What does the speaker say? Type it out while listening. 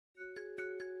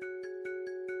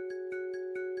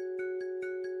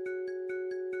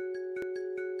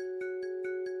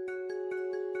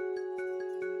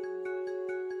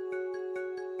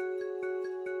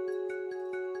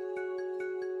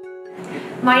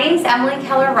My name is Emily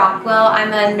Keller Rockwell.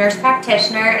 I'm a nurse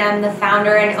practitioner and I'm the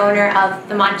founder and owner of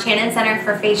the Montchanan Center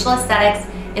for Facial Aesthetics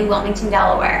in Wilmington,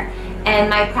 Delaware. And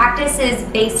my practice is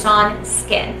based on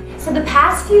skin. So the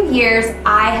past few years,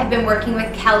 I have been working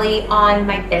with Kelli on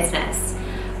my business.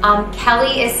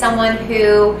 Kelli is someone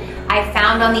who I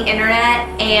found on the internet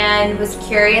and was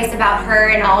curious about her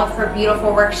and all of her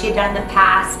beautiful work she had done in the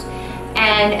past.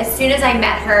 And as soon as I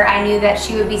met her, I knew that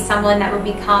she would be someone that would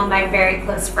become my very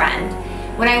close friend.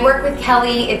 When I work with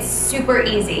Kelli, it's super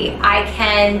easy. I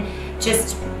can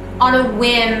just, on a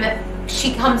whim,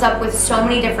 she comes up with so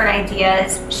many different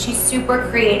ideas. She's super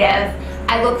creative.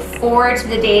 I look forward to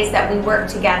the days that we work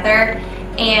together,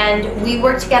 and we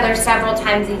work together several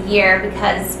times a year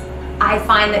because I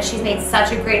find that she's made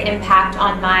such a great impact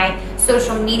on my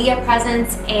social media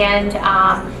presence and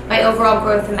my overall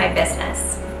growth in my business.